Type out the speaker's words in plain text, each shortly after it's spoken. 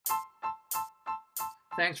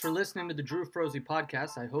Thanks for listening to the Drew Froese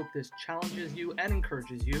podcast. I hope this challenges you and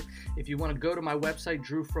encourages you. If you want to go to my website,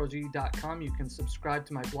 drewfroese.com, you can subscribe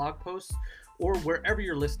to my blog posts or wherever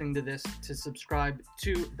you're listening to this to subscribe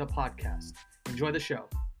to the podcast. Enjoy the show.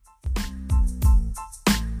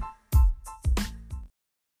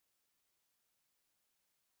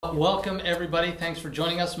 Welcome, everybody. Thanks for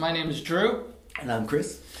joining us. My name is Drew. And I'm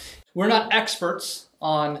Chris. We're not experts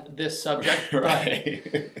on this subject.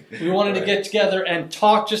 Right. We wanted to get together and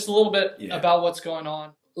talk just a little bit about what's going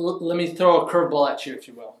on. Let me throw a curveball at you, if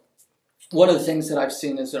you will. One of the things that I've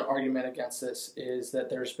seen as an argument against this is that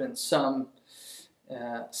there's been some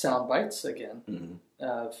sound bites, again,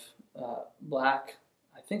 of black,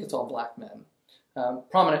 I think it's all black men,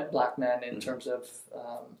 prominent black men in terms of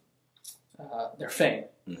their fame.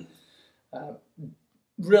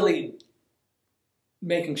 Really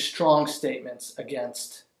making strong statements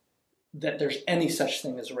against that there's any such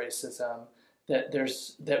thing as racism,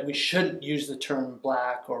 that we shouldn't use the term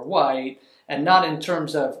black or white, and not in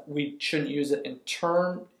terms of we shouldn't use it in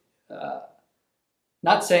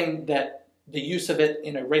not saying that the use of it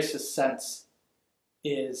in a racist sense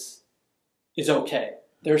is okay.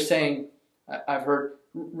 They're saying, I've heard,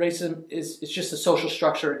 racism is just a social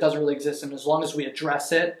structure. It doesn't really exist, and as long as we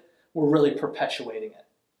address it, we're really perpetuating it.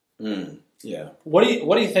 Yeah. What do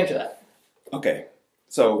you think of that? Okay.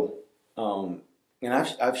 So, and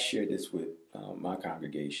I've shared this with my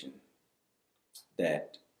congregation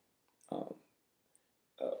that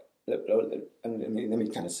let me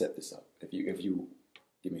kind of set this up if you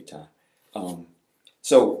give me time.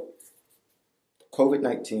 So,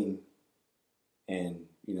 COVID-19 and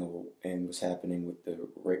and what's happening with the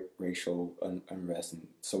racial unrest and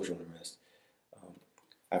social unrest.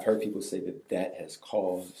 I've heard people say that has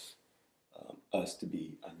caused us to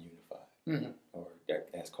be ununified, or that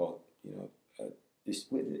has caused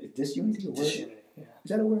disunity. A word? Disunity, yeah. Is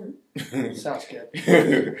that a word? Sounds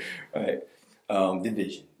good. Right.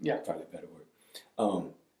 Division. Yeah. Probably a better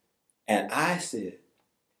word. And I said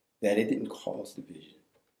that it didn't cause division.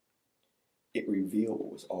 It revealed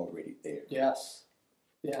what was already there. Yes.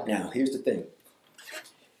 Yeah. Now, here's the thing.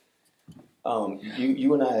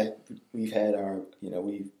 You and I, we've had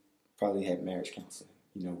we've probably had marriage counseling.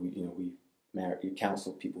 We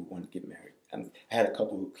counsel people who want to get married. I had a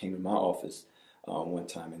couple who came to my office one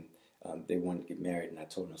time, and they wanted to get married, and I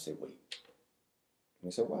told them, I said, wait.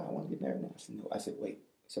 And they said, why? I want to get married now. I said, no. I said, wait.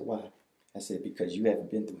 I said, why? I said, because you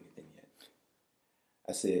haven't been through anything yet.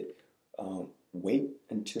 I said, wait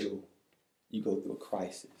until you go through a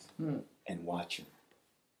crisis and watch him.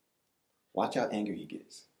 Watch how angry he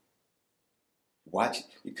gets. Watch,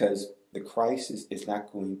 because the crisis is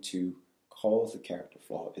not going to cause the character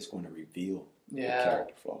flaw. It's going to reveal the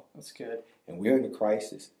character flaw. That's good. And we're in a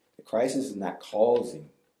crisis. The crisis is not causing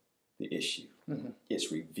the issue.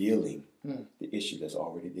 It's revealing the issue that's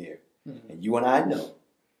already there. And you and I know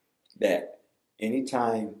that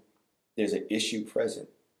anytime there's an issue present,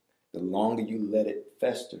 the longer you let it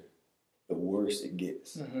fester, the worse it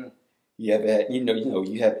gets. You have had,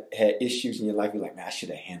 you have had issues in your life. You're like, man, I should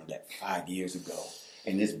have handled that 5 years ago,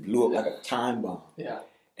 and this blew up like a time bomb. Yeah,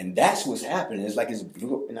 and that's what's happening. It's like it's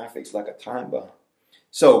blew up in our face like a time bomb.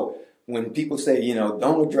 So when people say,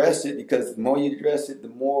 don't address it because the more you address it, the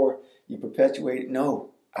more you perpetuate it.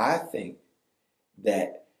 No, I think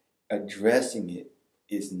that addressing it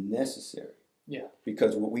is necessary. Yeah,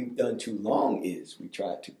 because what we've done too long is we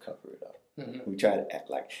try to cover it up. We try to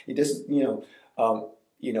act like it doesn't.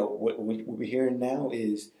 What we're hearing now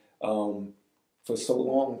is for so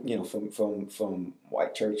long, from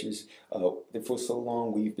white churches, for so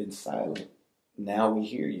long we've been silent. Now we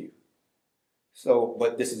hear you. So,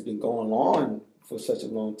 but this has been going on for such a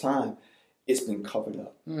long time. It's been covered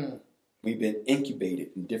up. We've been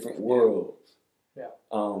incubated in different worlds. Yeah.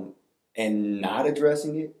 And not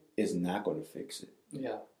addressing it is not going to fix it.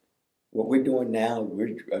 Yeah. What we're doing now,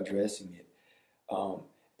 we're addressing it.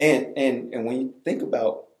 And when you think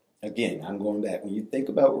about, again, I'm going back, when you think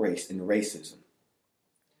about race and racism,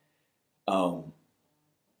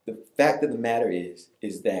 the fact of the matter is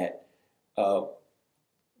that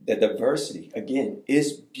the diversity, again,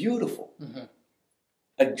 is beautiful.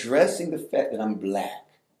 Addressing the fact that I'm black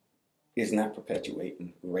is not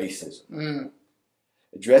perpetuating racism.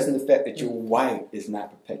 Addressing the fact that you're white is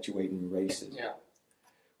not perpetuating racism. Yeah.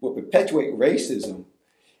 What perpetuates racism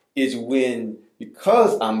is when,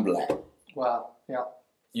 because I'm black,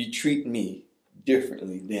 you treat me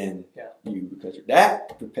differently than you, because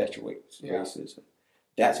that perpetuates racism.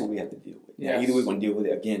 That's what we have to deal with. Now, either we're going to deal with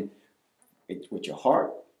it again with your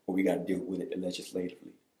heart, or we got to deal with it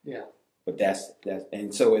legislatively. Yeah. But that's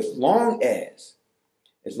and so as long as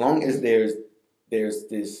there's there's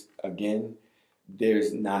this, again,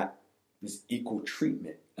 there's not this equal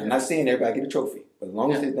treatment. I'm not saying everybody get a trophy, but as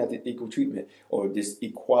long as there's not this equal treatment or this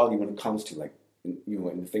equality when it comes to, like, you know,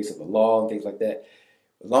 in the face of the law and things like that,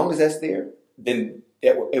 as long as that's there, then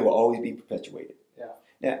it will always be perpetuated. Yeah.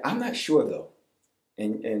 Now, I'm not sure, though,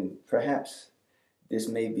 and perhaps this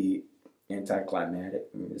may be anticlimactic.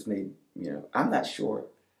 I mean, this may, you know, I'm not sure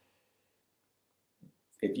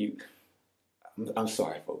if you, I'm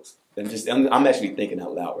sorry, folks. I'm actually thinking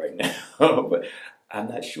out loud right now, but I'm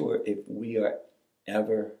not sure if we are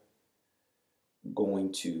ever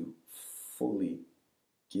going to fully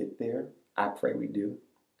get there. I pray we do.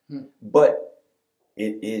 But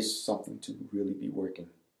it is something to really be working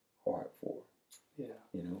hard for. Yeah.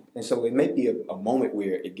 You know? And so it may be a moment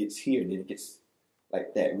where it gets here and then it gets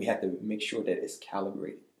like that. We have to make sure that it's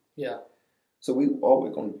calibrated. Yeah. So we're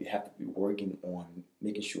going to have to be working on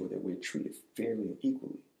making sure that we're treated fairly and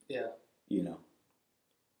equally. Yeah. You know?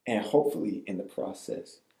 And hopefully in the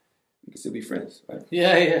process, we can still be friends, right?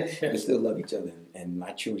 Yeah. We can still love each other, and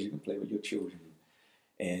my children can play with your children,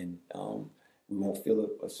 and we won't feel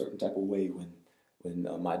a certain type of way when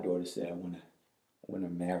my daughter said, "I want to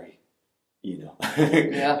marry," you know,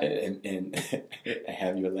 and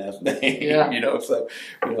have your last name, you know. So,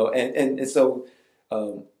 you know, and so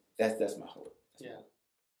that's my hope. Yeah.